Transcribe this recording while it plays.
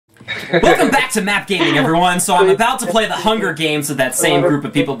Welcome back to Map Gaming, everyone. So I'm about to play the Hunger Games with that same group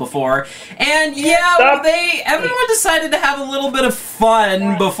of people before, and yeah, everyone decided to have a little bit of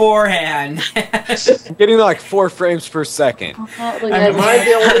fun beforehand. Getting like 4 frames per second. Am I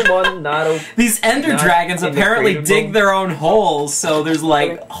the only one not? These Ender Dragons apparently dig their own holes, so there's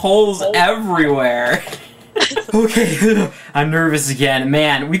like holes everywhere. Okay, I'm nervous again.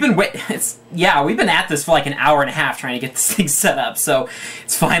 Man, we've been at this for like an hour and a half trying to get this thing set up, so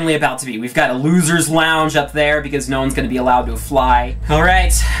it's finally about to be. We've got a loser's lounge up there because no one's going to be allowed to fly.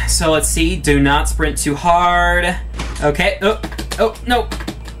 Alright, so let's see. Do not sprint too hard. Okay, oh, no.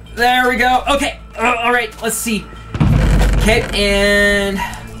 There we go. Okay, alright, let's see. Okay, and...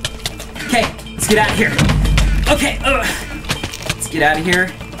 Okay, let's get out of here. Okay, let's get out of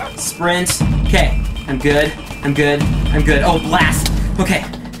here. Sprint. Okay. I'm good. Oh, blast! Okay,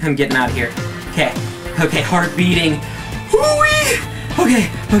 I'm getting out of here. Okay, heart beating. Whoo-wee! Okay.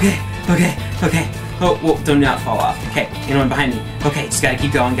 Oh, whoa, do not fall off. Okay, anyone behind me? Okay, just gotta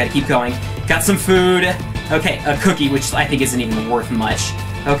keep going, Got some food. Okay, a cookie, which I think isn't even worth much.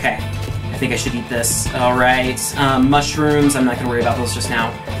 Okay, I think I should eat this. Alright, mushrooms, I'm not gonna worry about those just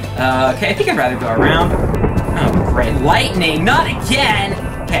now. Okay, I think I'd rather go around. Oh, great. Lightning, not again!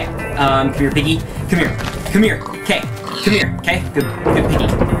 Okay, come here, piggy. Come here. Okay, come here. Okay, good piggy.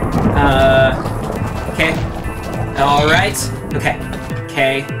 Okay. Alright.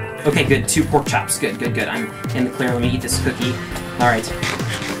 Okay, good. 2 pork chops. Good. I'm in the clear. Let me eat this cookie. Alright.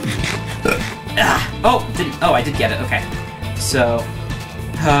 I did get it. Okay. So,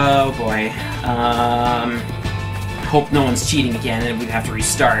 oh boy. Hope no one's cheating again and we'd have to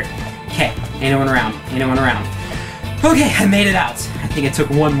restart. Okay, anyone around? Okay, I made it out. I think I took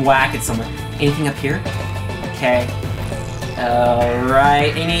 1 whack at someone. Anything up here? Okay.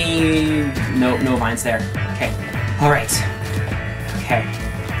 Alright. No vines there. Okay. Alright. Okay.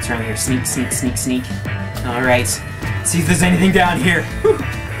 It's around here. Sneak. Alright. See if there's anything down here.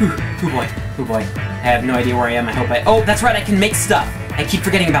 Oh boy. I have no idea where I am. Oh, that's right. I can make stuff. I keep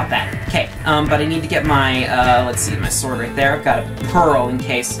forgetting about that. Okay. But I need to get my, let's see, my sword right there. I've got a pearl in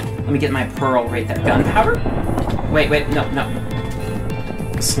case. Let me get my pearl right there. Gunpowder? Wait, no.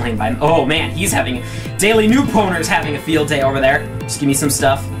 Slain by him. Oh man, he's having Daily New Poner's having a field day over there. Just give me some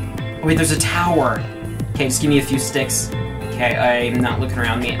stuff. Oh wait, there's a tower. Okay, just give me a few sticks. Okay, I'm not looking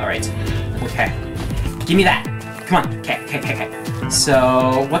around me. Alright. Okay. Give me that. Come on. Okay.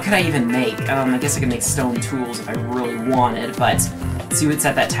 So, what could I even make? I guess I could make stone tools if I really wanted, but let's see what's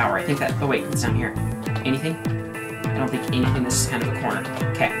at that tower. I think that... Oh wait, what's down here? Anything? I don't think anything. This is kind of a corner.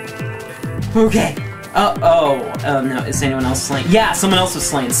 Okay. No, is anyone else slain? Yeah, someone else was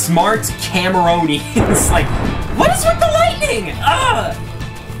slain. Smart Cameroni. It's like, what is with the lightning?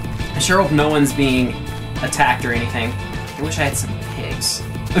 I sure hope no one's being attacked or anything. I wish I had some pigs.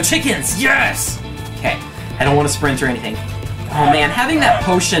 Oh, chickens! Yes! Okay, I don't want to sprint or anything. Oh man, having that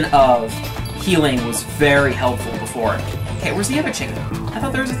potion of healing was very helpful before. Okay, where's the other chicken? I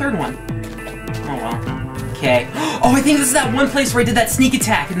thought there was a 3rd one. Oh well. Okay. Oh, I think this is that one place where I did that sneak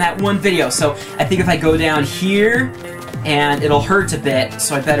attack in that one video. So I think if I go down here, and it'll hurt a bit,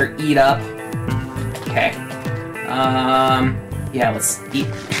 so I better eat up. Okay. Yeah, let's eat.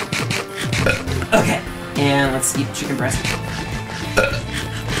 Okay, and let's eat chicken breast.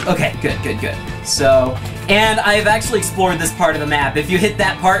 Okay, good. So, and I've actually explored this part of the map. If you hit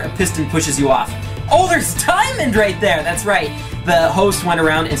that part, a piston pushes you off. Oh, there's diamond right there. That's right. The host went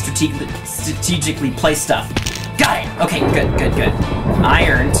around and strategically placed stuff. Got it! Okay, good.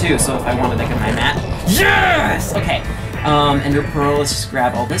 Iron, too, so if I wanted, I could mine that. Yes! Okay. Ender Pearl, let's just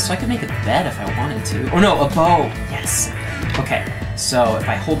grab all this so I could make a bed if I wanted to. Oh no, a bow! Yes! Okay, so if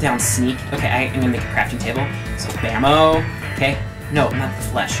I hold down sneak... Okay, I'm gonna make a crafting table. So, bammo. Okay. No, not the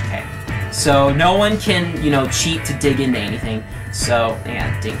flesh. Okay. So, no one can, cheat to dig into anything. So,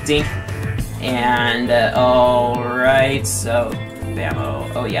 yeah, dink. And, alright, so, bammo.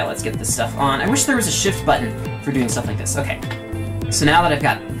 Oh yeah, let's get this stuff on. I wish there was a shift button for doing stuff like this. Okay, so now that I've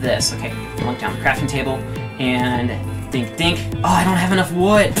got this, okay, look down the crafting table, and dink. Oh, I don't have enough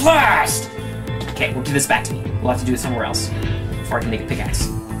wood. Blast! Okay, we'll give this back to me. We'll have to do it somewhere else before I can make a pickaxe.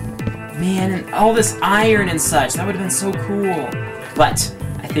 Man, and all this iron and such, that would have been so cool. But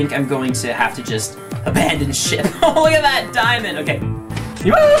I think I'm going to have to just abandon ship. Oh, look at that diamond. Okay.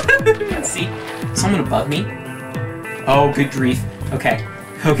 Let's see. Someone above me? Oh, good grief. Okay.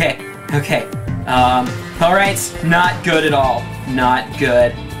 Alright. Not good at all. Not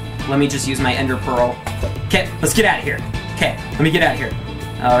good. Let me just use my ender pearl. Okay, let's get out of here. Okay, let me get out of here.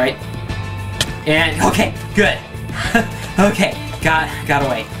 Alright. And, okay, good. Okay, got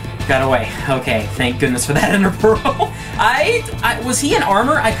away. got away. Okay, thank goodness for that ender pearl. Was he in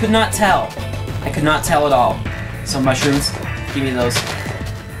armor? I could not tell. I could not tell at all. So mushrooms, give me those.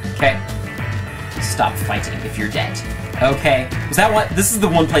 Okay. Stop fighting if you're dead. Okay. Was that what? This is the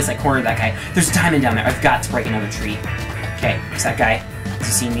one place I cornered that guy. There's a diamond down there. I've got to break another tree. Okay. Is that guy? Does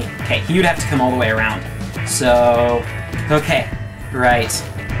he see me? Okay. He would have to come all the way around. So. Okay. Right.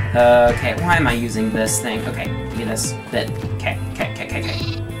 Okay. Why am I using this thing? Okay. Give me this bit. Okay.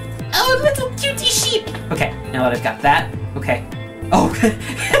 Okay. Oh, little cutie sheep. Okay. Now that I've got that. Okay. Oh.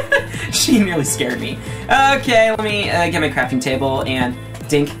 She nearly scared me. Okay. Let me get my crafting table and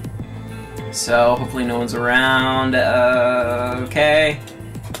dink. So, hopefully no one's around. Okay.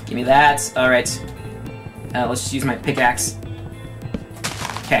 Give me that. Alright. Let's just use my pickaxe.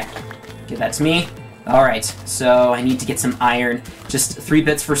 Okay. Give that to me. Alright. So, I need to get some iron. Just 3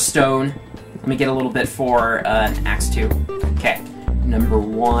 bits for stone. Let me get a little bit for an axe too. Okay. Number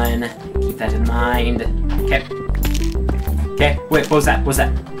 1. Keep that in mind. Okay. Okay. Wait, what was that? What was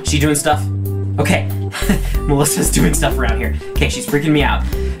that? Is she doing stuff? Okay. Melissa's doing stuff around here. Okay, she's freaking me out.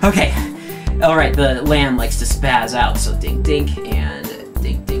 Okay. Alright, the lamb likes to spaz out, so dink dink and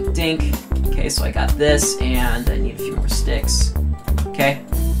dink dink dink. Okay, so I got this, and I need a few more sticks. Okay.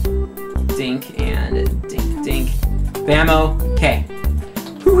 Dink and dink dink. Bammo. Okay.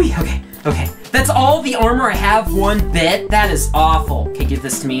 Hooey. Okay. Okay. That's all the armor I have, 1 bit? That is awful. Okay, give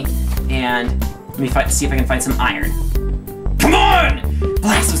this to me, and let me see if I can find some iron. Come on!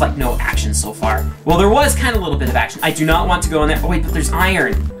 Blast, there's like no action so far. Well, there was kind of a little bit of action. I do not want to go in there. Oh wait, but there's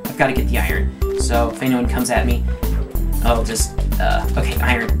iron. I've got to get the iron. So if anyone comes at me, I'll just, okay,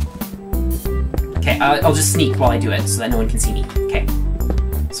 iron. Okay, I'll just sneak while I do it so that no one can see me. Okay.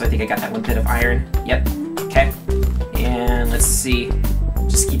 So I think I got that 1 bit of iron. Yep. Okay. And let's see.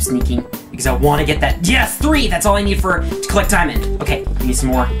 Just keep sneaking because I want to get that. Yes, 3! That's all I need to collect diamond. Okay, give me some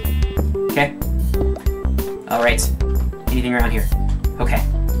more. Okay. Alright. Anything around here? Okay.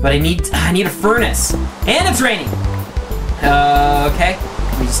 But I need a furnace. And it's raining! Okay.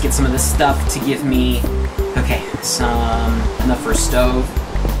 Let me just get some of this stuff to give me... Okay, enough for a stove.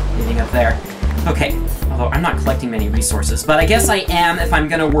 Anything up there? Okay. Although I'm not collecting many resources, but I guess I am if I'm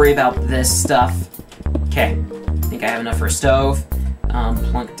gonna worry about this stuff. Okay. I think I have enough for a stove.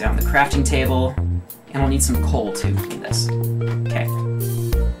 Plunk down the crafting table. And we'll need some coal too. Need this. Okay.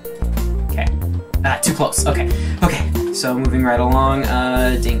 Okay. Too close. Okay. Okay. So moving right along.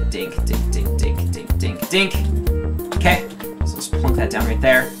 Dink, dink, dink, dink, dink, dink, dink, dink. Okay. So just plunk that down right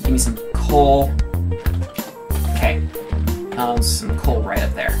there. Give me some coal. Okay. Some coal right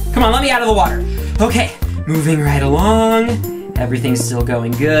up there. Come on, let me out of the water. Okay. Moving right along. Everything's still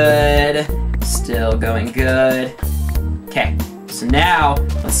going good. Still going good. Okay. So now,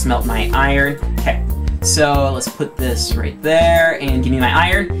 let's smelt my iron. Okay. So let's put this right there and give me my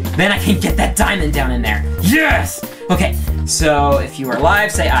iron. Then I can get that diamond down in there. Yes! Okay, so if you are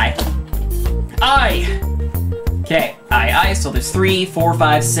alive, say aye. Aye! Okay, aye. So there's 3, 4,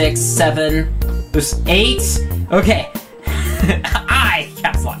 5, 6, 7. There's 8. Okay. Aye!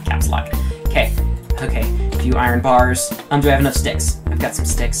 Caps lock. Okay. Okay, a few iron bars. Do I have enough sticks? I've got some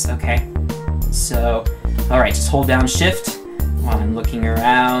sticks, okay. So, alright, just hold down shift while I'm looking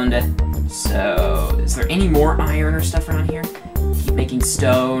around. So, is there any more iron or stuff around here? Keep making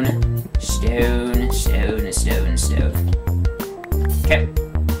stone. Stone. Okay.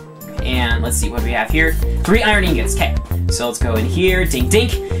 And let's see what we have here. 3 iron ingots. Okay. So let's go in here. Dink,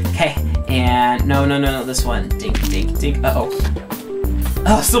 dink. Okay. And no, this one. Dink, dink, dink. Uh-oh.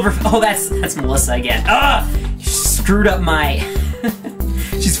 Oh, silver. Oh, that's Melissa again. Ah! You screwed up my...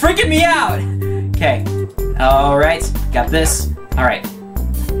 She's freaking me out! Okay. Alright. Got this. Alright.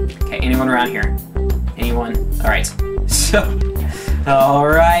 Okay, anyone around here? Anyone? Alright. So,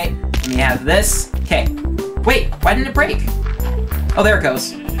 alright. Let me have this. Okay. Wait, why didn't it break? Oh, there it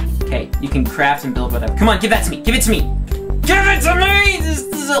goes. Okay, you can craft and build whatever. Come on, give that to me. Give it to me. Give it to me! Is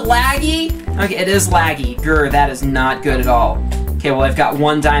it laggy? Okay, it is laggy. Grr, that is not good at all. Okay, well, I've got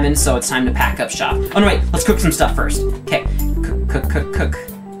 1 diamond, so it's time to pack up shop. Oh, no, wait. Let's cook some stuff first. Okay. Cook.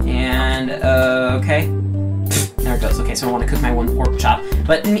 And, okay. There it goes. Okay, so I want to cook my 1 pork chop.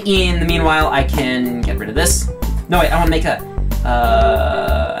 But in the meanwhile, I can get rid of this. No, wait, I want to make a...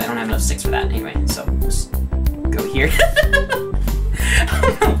 I don't have enough sticks for that anyway, so just go here.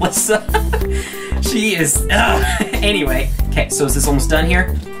 Melissa. She is... Anyway. Okay, so is this almost done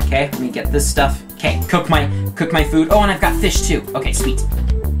here? Okay, let me get this stuff. Okay, cook my food. Oh, and I've got fish too. Okay, sweet.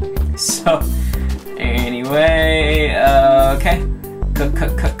 So, anyway, okay. Cook.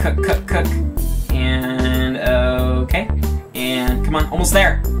 And, okay. And, come on, almost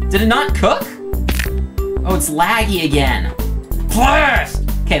there. Did it not cook? Oh, it's laggy again. Blast!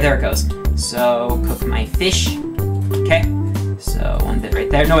 Okay, there it goes. So, cook my fish. Okay, so 1 bit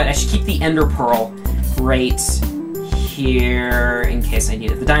right there. No, wait, I should keep the ender pearl right here in case I need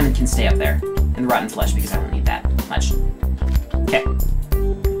it. The diamond can stay up there. And the rotten flesh because I don't need that much. Okay.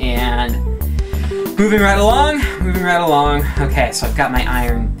 And moving right along. Okay, so I've got my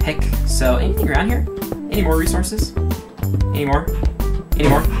iron pick. So anything around here? Any more resources? Any more?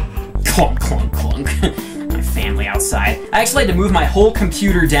 Clunk, clunk, clunk. My family outside. I actually had to move my whole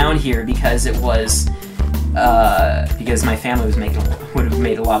computer down here because it was because my family would have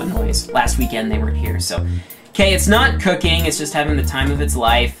made a lot of noise. Last weekend they weren't here, so. Okay, it's not cooking, it's just having the time of its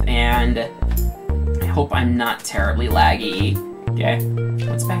life, and I hope I'm not terribly laggy. Okay,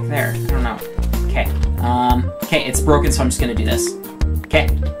 what's back there? I don't know. Okay, okay, it's broken, so I'm just gonna do this. Okay.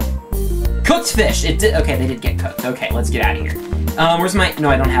 Cooked fish! It did, okay, they did get cooked. Okay, let's get out of here. Where's my, no,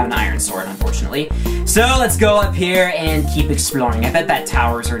 I don't have an iron sword, unfortunately. So let's go up here and keep exploring. I bet that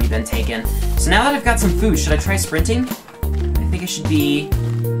tower's already been taken. So now that I've got some food, should I try sprinting? I think I should be,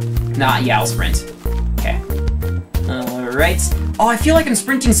 nah, yeah, I'll sprint. Okay. Alright. Oh, I feel like I'm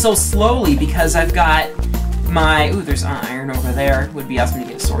sprinting so slowly because I've got my, ooh, there's iron over there. Would be awesome to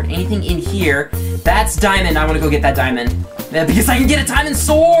get a sword. Anything in here? That's diamond. I want to go get that diamond. Because I can get a diamond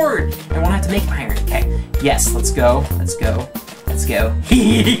sword! I won't have to make iron. Okay. Yes, let's go. Let's go. Let's go.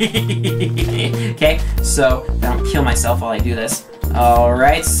 Okay, so I don't kill myself while I do this.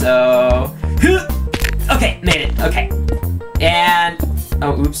 Alright, so... Okay, made it. Okay. And...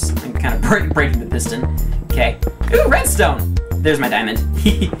 Oh, oops. I'm kind of breaking the piston. Okay. Ooh, redstone! There's my diamond.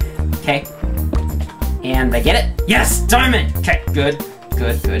 Okay. And I get it? Yes! Diamond! Okay, good.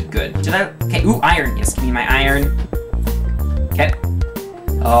 Good, good, good. Did I... Okay, ooh, iron. Yes, give me my iron. Okay.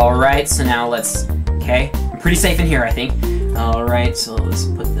 Alright, so now let's... Okay. I'm pretty safe in here, I think. Alright, so let's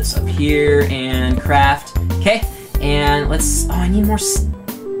put this up here and craft. Okay. And let's... Oh, I need more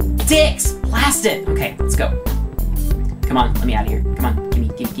sticks! Blast it! Okay, let's go. Come on, let me out of here. Come on,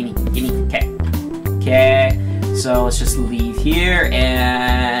 gimme. Okay. Okay. So let's just leave here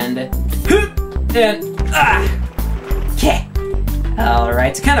and... Okay.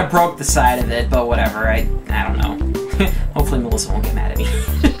 Alright, it kind of broke the side of it, but whatever. I don't know. Hopefully Melissa won't get mad at me.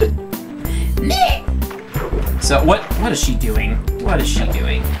 So what is she doing? What is she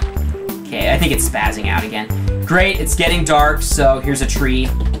doing? Okay, I think it's spazzing out again. Great, it's getting dark, so here's a tree.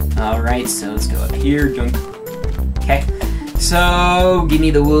 Alright, so let's go up here. Dunk. Okay. So give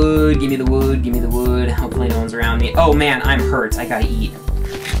me the wood, give me the wood, give me the wood. Hopefully no one's around me. Oh man, I'm hurt. I gotta eat.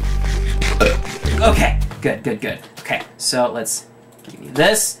 Okay, good, good, good. Okay, so let's give me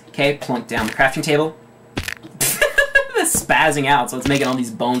this. Okay, plunk down the crafting table. It's spazzing out, so it's making all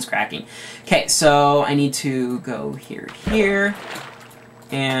these bones cracking. Okay, so I need to go here,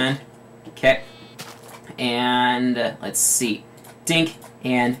 and okay, and let's see, dink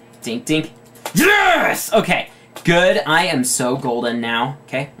and dink dink. Yes. Okay, good. I am so golden now.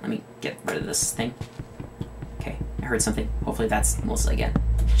 Okay, let me get rid of this thing. Okay, I heard something. Hopefully that's Melissa again.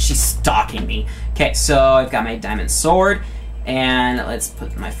 She's stalking me. Okay, so I've got my diamond sword. And let's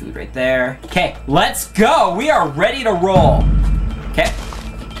put my food right there. Okay, let's go! We are ready to roll. Okay.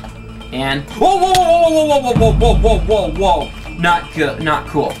 And whoa, whoa, whoa, whoa, whoa, whoa, whoa, whoa, whoa, whoa. Not good, not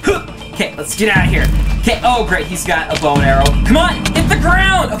cool. Okay, let's get out of here. Okay, oh great, he's got a bow and arrow. Come on, hit the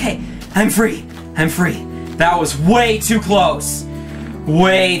ground! Okay, I'm free. I'm free. That was way too close.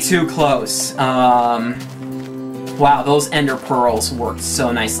 Way too close. Wow, those ender pearls worked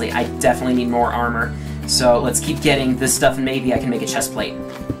so nicely. I definitely need more armor. So let's keep getting this stuff and maybe I can make a chest plate.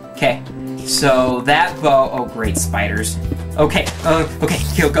 Okay, so that bow, oh great, spiders. Okay, okay,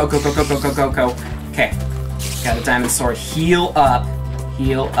 go, go, go, go, go, go, go, go, go. Okay, got a diamond sword, heal up,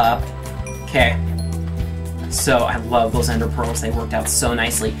 okay. So I love those ender pearls, they worked out so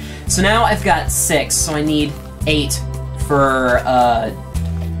nicely. So now I've got 6, so I need 8 for a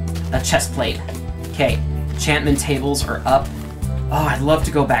chest plate. Okay, enchantment tables are up. Oh, I'd love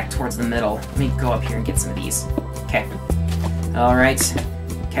to go back towards the middle. Let me go up here and get some of these. Okay. Alright.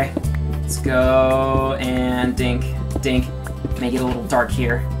 Okay. Let's go and dink, dink. Make it a little dark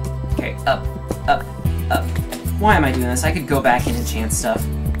here. Okay, up, up, up. Why am I doing this? I could go back and enchant stuff.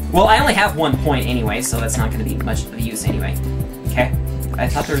 Well, I only have 1 point anyway, so that's not going to be much of use anyway. Okay. I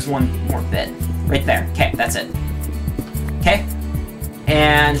thought there was one more bit. Right there. Okay, that's it. Okay.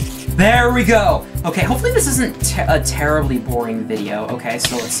 And there we go. Okay, hopefully this isn't a terribly boring video. Okay,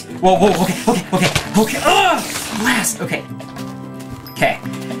 so let's... Whoa, whoa, okay, okay, okay, okay. Ugh! Blast! Okay. Okay.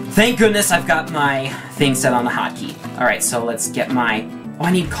 Thank goodness I've got my thing set on the hotkey. Alright, so let's get my... Oh,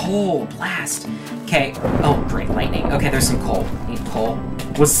 I need coal. Blast. Okay. Oh, great, lightning. Okay, there's some coal. I need coal.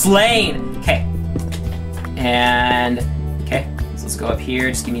 Was slain! Okay. And... Okay. So let's go up here,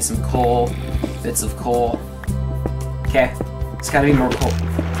 just give me some coal, bits of coal. Okay, it's gotta be more coal.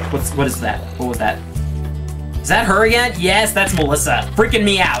 What is that? What was that? Is that her again? Yes, that's Melissa. Freaking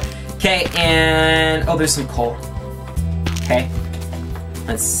me out. Okay, and oh, there's some coal. Okay,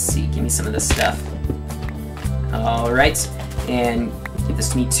 let's see, give me some of this stuff. All right, and give this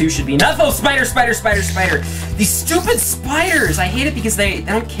to me too, should be enough. Oh, spider, spider, spider, spider. These stupid spiders, I hate it because they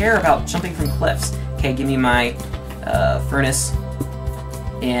don't care about jumping from cliffs. Okay, give me my furnace.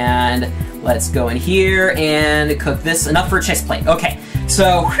 And let's go in here and cook this. Enough for a chest plate. Okay,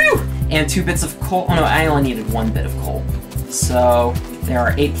 so, whew, and 2 bits of coal. Oh no, I only needed 1 bit of coal. So, there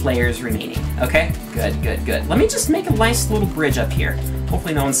are 8 players remaining. Okay, good, good, good. Let me just make a nice little bridge up here.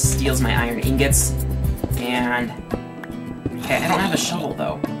 Hopefully no one steals my iron ingots. And, okay, I don't have a shovel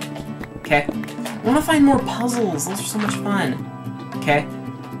though. Okay, I want to find more puzzles. Those are so much fun. Okay,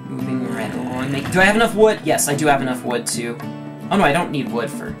 moving right along. Do I have enough wood? Yes, I do have enough wood too. Oh no, I don't need wood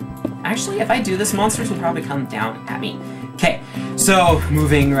for... Actually, if I do this, monsters will probably come down at me. Okay, so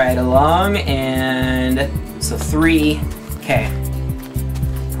moving right along, and so 3. Okay,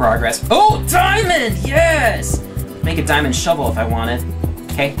 progress. Oh, diamond! Yes! Make a diamond shovel if I wanted.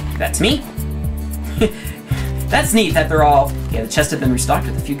 Okay, that's me. That's neat that they're all... Okay, the chest had been restocked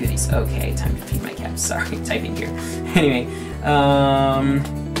with a few goodies. Okay, time to feed my cat. Sorry, typing here. Anyway,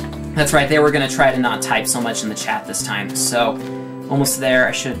 that's right, they were gonna try to not type so much in the chat this time, so almost there.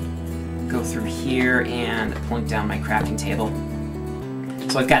 I should go through here and point down my crafting table.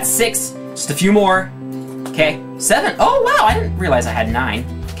 So I've got 6, just a few more. Okay, 7. Oh wow, I didn't realize I had 9.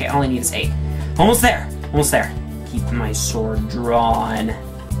 Okay, all I need is 8. Almost there, almost there. Keep my sword drawn.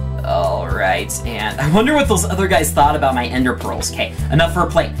 Alright, and I wonder what those other guys thought about my ender pearls. Okay, enough for a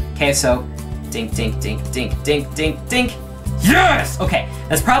plate. Okay, so dink, dink, dink, dink, dink, dink, dink. Yes! Okay,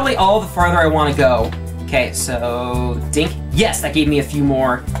 that's probably all the farther I want to go. Okay, so dink. Yes, that gave me a few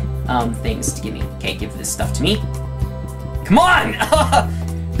more things to give me. Okay, give this stuff to me. Come on!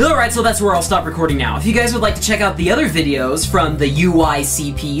 Alright, so that's where I'll stop recording now. If you guys would like to check out the other videos from the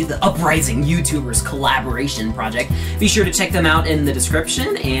UYCP, the Uprising YouTubers Collaboration Project, be sure to check them out in the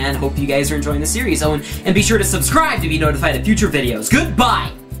description, and hope you guys are enjoying the series. Oh, and be sure to subscribe to be notified of future videos.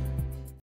 Goodbye!